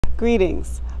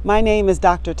Greetings. My name is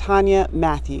Dr. Tonya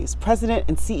Matthews, President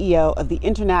and CEO of the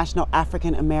International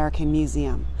African American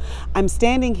Museum. I'm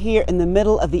standing here in the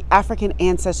middle of the African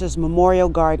Ancestors Memorial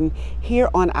Garden here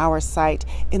on our site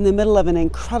in the middle of an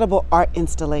incredible art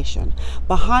installation.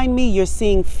 Behind me, you're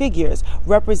seeing figures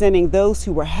representing those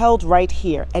who were held right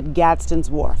here at Gadsden's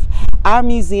Wharf. Our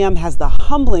museum has the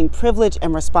humbling privilege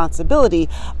and responsibility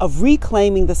of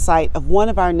reclaiming the site of one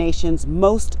of our nation's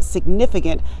most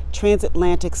significant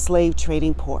transatlantic slave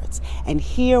trading ports. And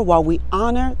here, while we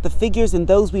honor the figures and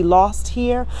those we lost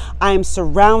here, I am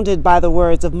surrounded by the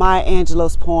words of Maya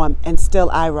Angelou's poem, "And Still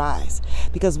I Rise."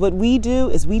 Because what we do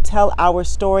is we tell our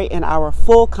story in our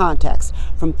full context,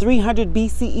 from 300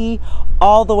 BCE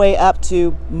all the way up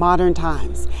to modern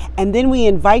times. And then we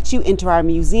invite you into our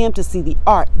museum to see the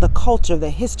art, the culture, the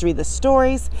history, the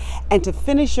stories, and to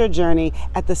finish your journey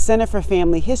at the Center for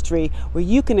Family History, where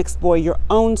you can explore your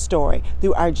own story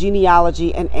through our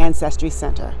Genealogy and Ancestry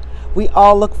Center. We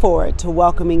all look forward to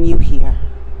welcoming you here.